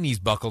my knees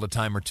buckled a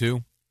time or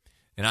two,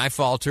 and I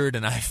faltered,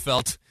 and I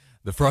felt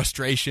the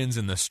frustrations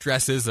and the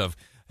stresses of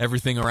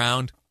everything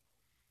around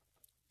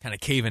kind of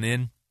caving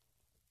in.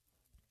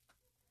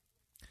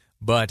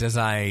 But as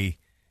I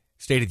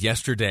stated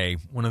yesterday,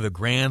 one of the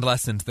grand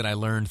lessons that I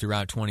learned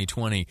throughout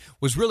 2020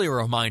 was really a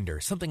reminder,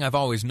 something I've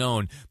always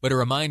known, but a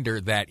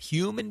reminder that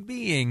human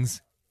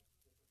beings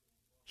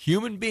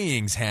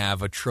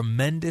have a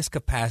tremendous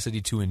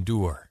capacity to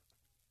endure.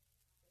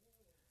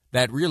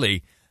 That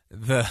really,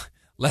 the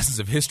lessons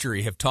of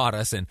history have taught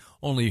us and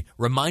only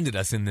reminded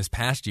us in this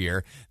past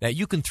year that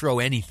you can throw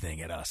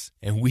anything at us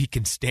and we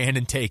can stand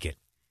and take it.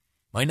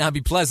 Might not be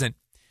pleasant.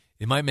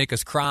 It might make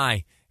us cry.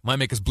 It might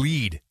make us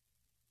bleed.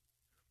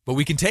 But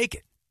we can take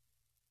it.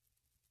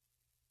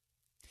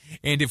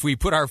 And if we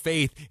put our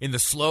faith in the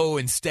slow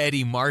and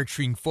steady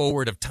marching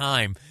forward of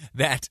time,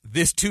 that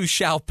this too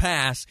shall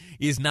pass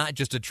is not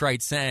just a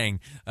trite saying,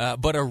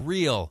 but a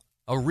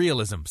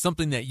realism,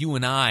 something that you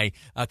and I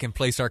can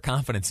place our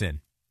confidence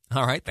in.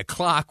 All right, the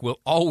clock will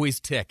always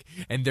tick,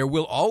 and there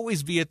will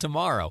always be a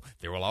tomorrow.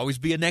 There will always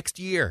be a next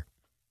year.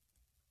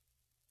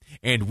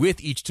 And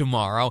with each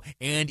tomorrow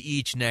and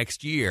each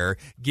next year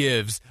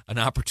gives an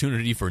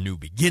opportunity for new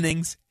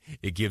beginnings.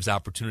 It gives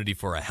opportunity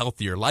for a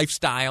healthier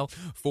lifestyle,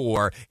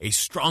 for a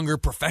stronger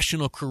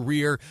professional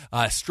career,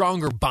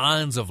 stronger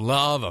bonds of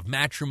love, of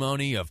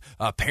matrimony, of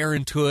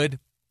parenthood.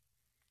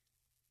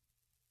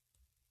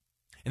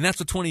 And that's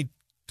what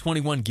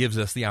 2021 gives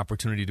us the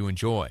opportunity to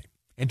enjoy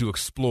and to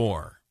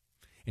explore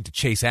and to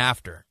chase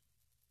after.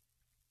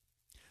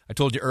 I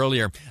told you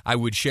earlier I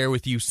would share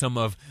with you some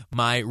of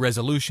my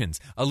resolutions.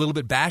 A little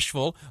bit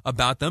bashful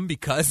about them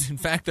because, in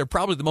fact, they're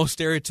probably the most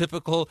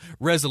stereotypical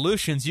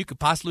resolutions you could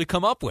possibly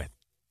come up with.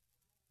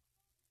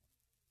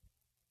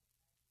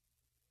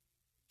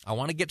 I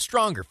want to get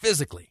stronger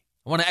physically.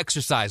 I want to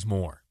exercise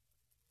more.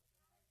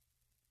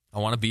 I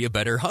want to be a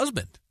better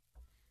husband.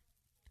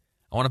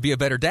 I want to be a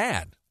better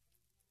dad.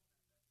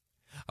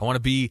 I want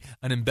to be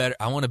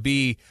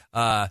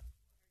a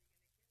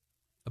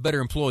better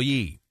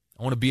employee.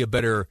 I want to be a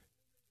better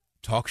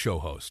talk show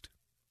host.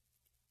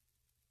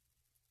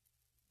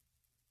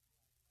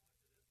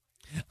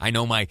 I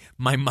know my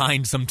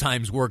mind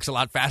sometimes works a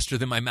lot faster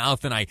than my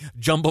mouth, and I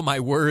jumble my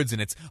words,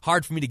 and it's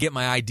hard for me to get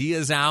my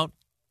ideas out.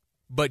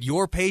 But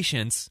your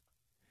patience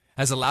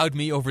has allowed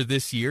me over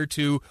this year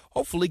to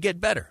hopefully get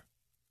better.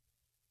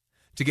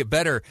 To get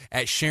better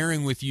at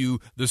sharing with you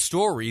the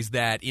stories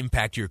that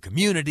impact your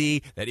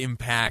community, that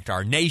impact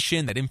our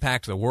nation, that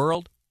impact the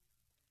world.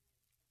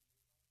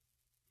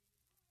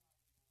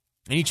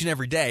 And each and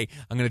every day,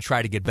 I'm going to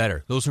try to get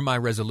better. Those are my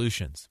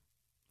resolutions.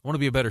 I want to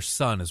be a better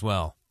son as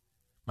well.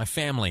 My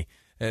family,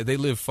 they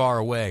live far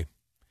away.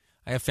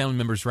 I have family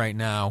members right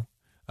now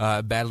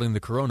battling the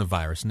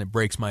coronavirus, and it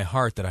breaks my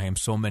heart that I am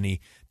so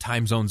many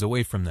time zones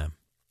away from them.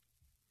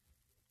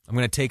 I'm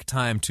going to take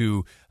time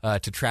to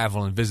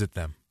travel and visit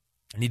them.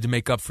 I need to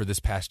make up for this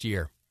past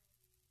year.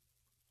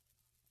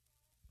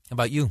 How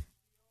about you?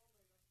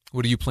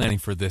 What are you planning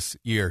for this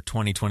year,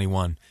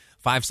 2021?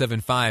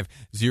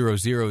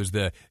 57500 is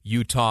the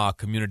Utah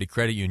Community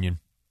Credit Union.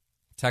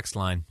 Text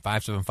line,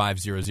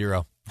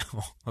 57500.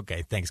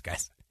 Okay, thanks,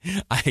 guys.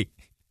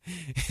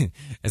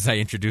 As I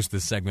introduced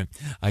this segment,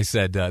 I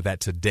said that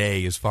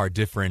today is far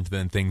different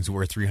than things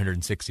were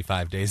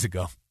 365 days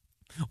ago.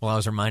 Well, I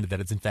was reminded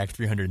that it's in fact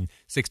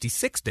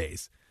 366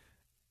 days.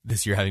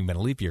 This year having been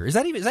a leap year. Is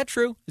that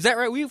true? Is that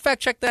right? Will you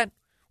fact check that?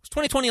 Was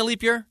 2020 a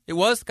leap year? It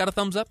was? Got a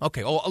thumbs up?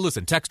 Okay. Oh,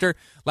 listen, texter,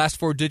 last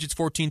four digits,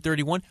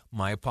 1431.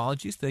 My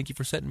apologies. Thank you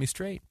for setting me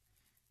straight.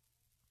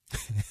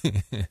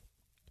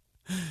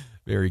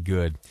 Very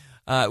good.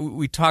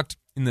 We talked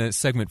in the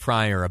segment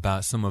prior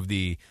about some of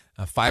the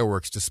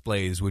fireworks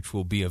displays which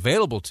will be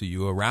available to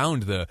you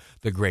around the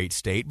great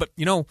state. But,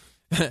 you know,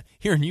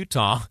 here in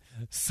Utah,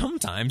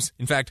 sometimes,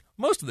 in fact,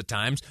 most of the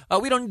times,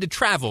 we don't need to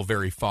travel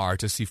very far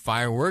to see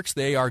fireworks.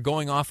 They are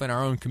going off in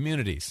our own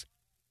communities.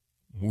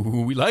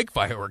 We like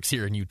fireworks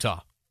here in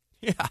Utah.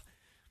 Yeah.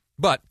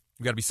 But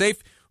we got to be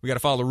safe. We got to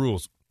follow the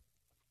rules.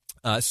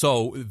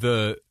 So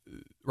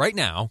right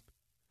now,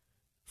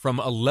 from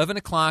 11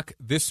 o'clock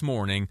this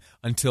morning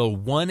until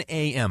 1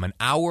 a.m., an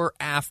hour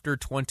after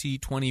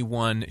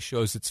 2021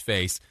 shows its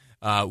face,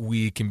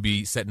 we can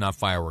be setting off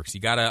fireworks.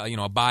 You got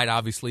to, abide,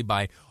 obviously,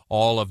 by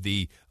all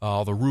the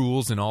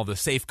rules and all the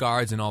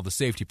safeguards and all the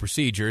safety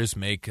procedures.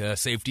 Make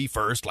safety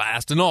first,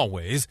 last, and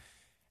always,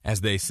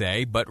 as they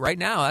say. But right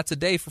now, that's a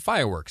day for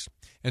fireworks.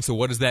 And so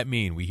what does that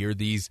mean? We hear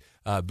these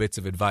bits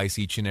of advice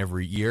each and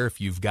every year.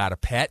 If you've got a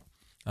pet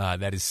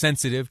that is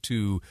sensitive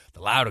to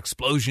the loud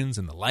explosions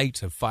and the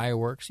light of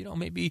fireworks,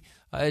 maybe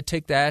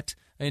take that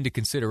into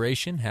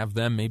consideration. Have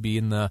them maybe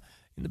in the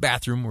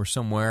bathroom or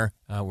somewhere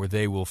where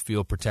they will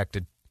feel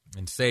protected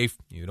and safe.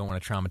 You don't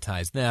want to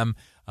traumatize them.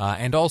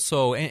 And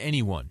also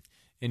anyone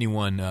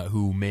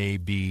who may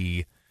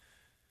be,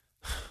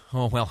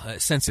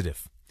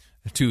 sensitive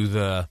to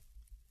the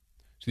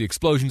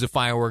explosions of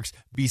fireworks,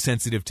 be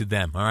sensitive to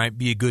them, all right?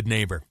 Be a good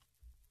neighbor.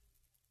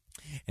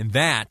 And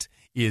that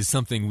is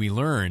something we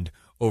learned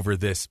over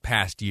this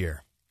past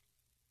year,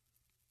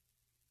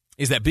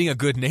 is that being a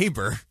good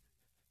neighbor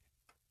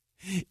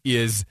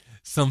is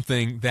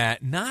something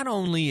that not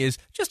only is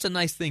just a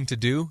nice thing to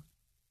do,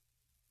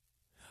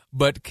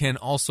 but can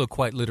also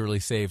quite literally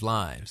save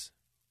lives.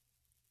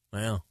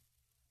 Well,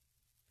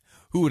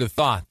 who would have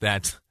thought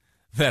that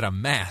a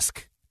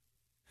mask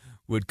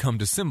would come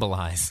to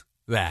symbolize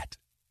that?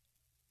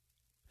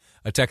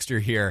 A texter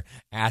here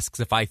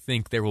asks if I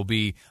think there will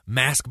be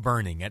mask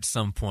burning at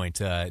some point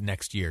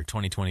next year,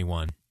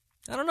 2021.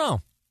 I don't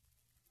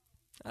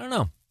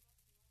know.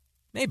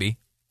 Maybe.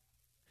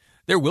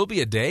 There will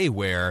be a day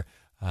where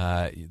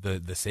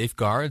the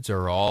safeguards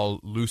are all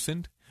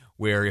loosened,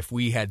 where if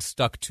we had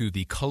stuck to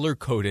the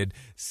color-coded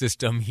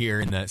system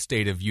here in the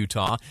state of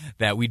Utah,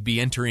 that we'd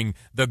be entering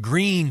the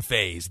green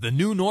phase, the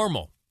new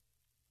normal.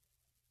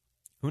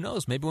 Who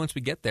knows? Maybe once we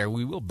get there,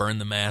 we will burn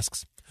the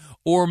masks.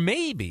 Or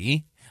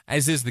maybe,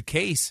 as is the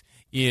case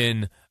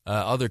in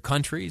other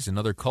countries and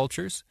other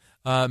cultures,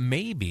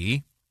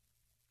 maybe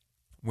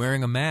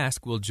wearing a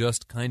mask will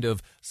just kind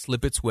of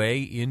slip its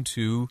way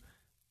into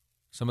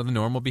some of the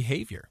normal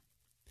behavior.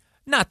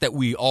 Not that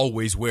we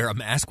always wear a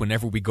mask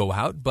whenever we go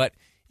out, but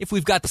if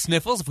we've got the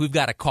sniffles, if we've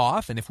got a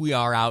cough, and if we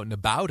are out and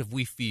about, if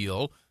we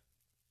feel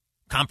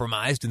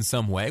compromised in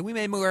some way, we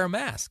may wear a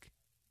mask.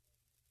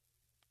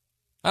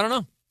 I don't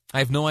know. I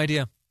have no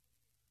idea.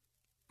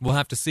 We'll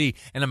have to see,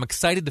 and I'm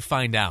excited to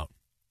find out.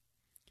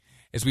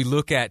 As we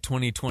look at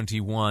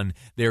 2021,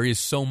 there is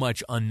so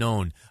much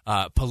unknown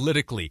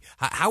politically.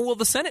 How will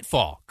the Senate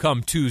fall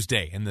come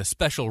Tuesday in the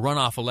special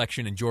runoff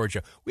election in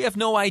Georgia? We have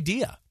no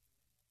idea.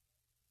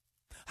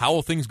 How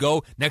will things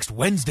go next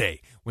Wednesday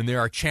when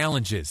there are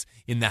challenges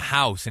in the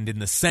House and in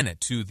the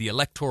Senate to the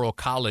Electoral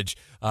College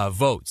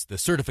votes, the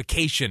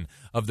certification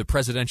of the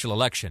presidential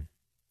election?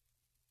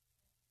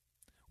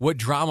 What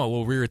drama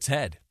will rear its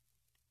head?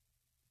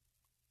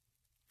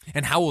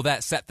 And how will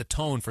that set the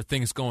tone for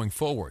things going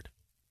forward?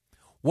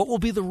 What will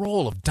be the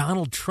role of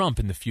Donald Trump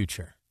in the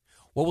future?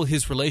 What will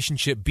his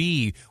relationship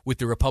be with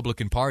the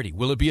Republican Party?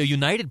 Will it be a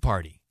united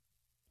party?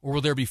 Or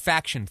will there be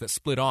factions that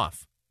split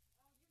off?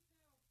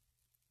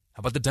 How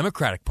about the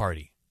Democratic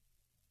Party?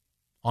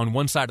 On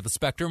one side of the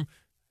spectrum,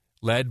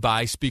 led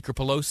by Speaker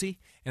Pelosi,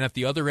 and at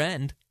the other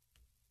end,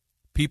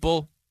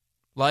 people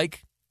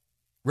like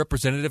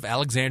Representative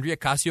Alexandria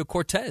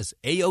Ocasio-Cortez,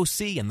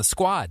 AOC, and the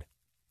Squad.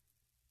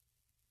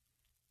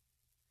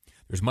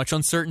 There's much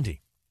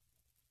uncertainty.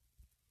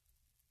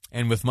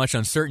 And with much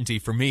uncertainty,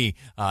 for me,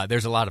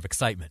 there's a lot of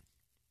excitement.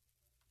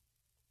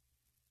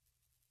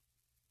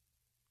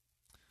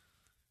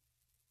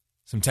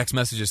 Some text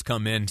messages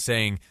come in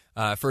saying,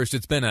 first,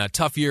 it's been a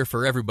tough year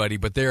for everybody,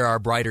 but there are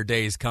brighter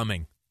days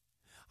coming.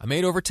 I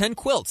made over 10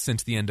 quilts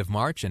since the end of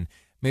March and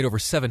made over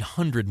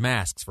 700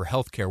 masks for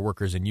healthcare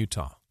workers in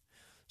Utah.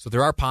 So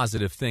there are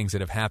positive things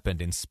that have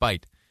happened in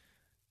spite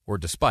or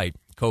despite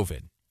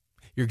COVID.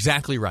 You're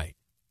exactly right.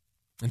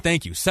 And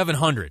thank you.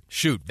 700.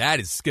 Shoot, that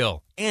is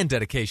skill and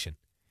dedication.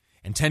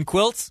 And 10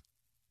 quilts?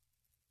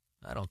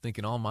 I don't think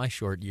in all my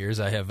short years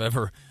I have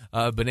ever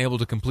been able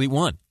to complete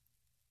one.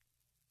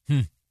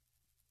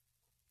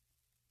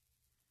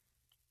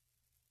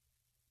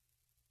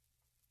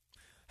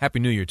 Happy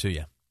New Year to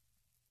you.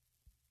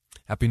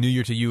 Happy New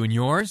Year to you and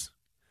yours.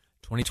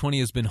 2020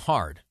 has been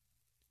hard,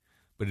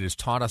 but it has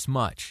taught us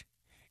much.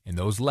 And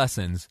those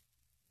lessons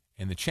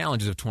and the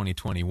challenges of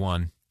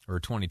 2021, or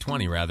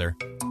 2020 rather,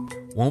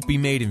 won't be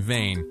made in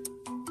vain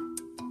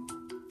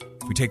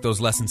if we take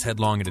those lessons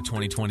headlong into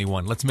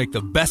 2021. Let's make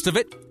the best of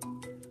it.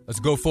 Let's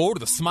go forward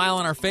with a smile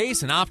on our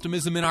face and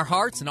optimism in our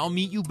hearts, and I'll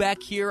meet you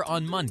back here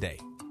on Monday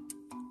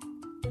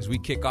as we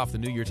kick off the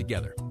new year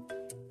together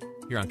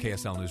here on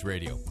KSL News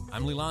Radio.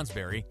 I'm Lee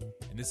Lonsberry,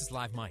 and this is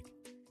Live Mike.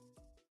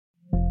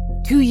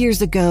 2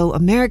 years ago,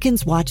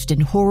 Americans watched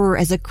in horror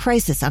as a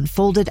crisis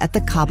unfolded at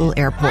the Kabul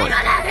airport.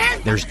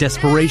 There's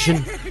desperation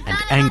and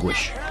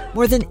anguish.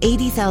 More than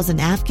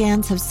 80,000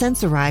 Afghans have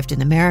since arrived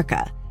in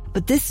America,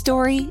 but this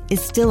story is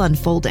still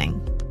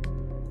unfolding.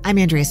 I'm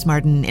Andrea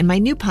Smartin. In my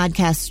new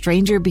podcast,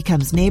 Stranger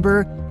Becomes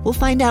Neighbor, we'll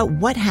find out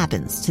what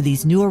happens to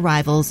these new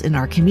arrivals in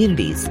our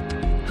communities.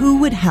 Who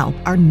would help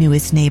our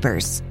newest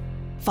neighbors?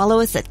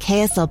 Follow us at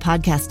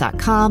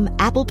kslpodcast.com,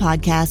 Apple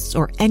Podcasts,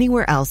 or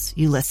anywhere else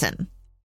you listen.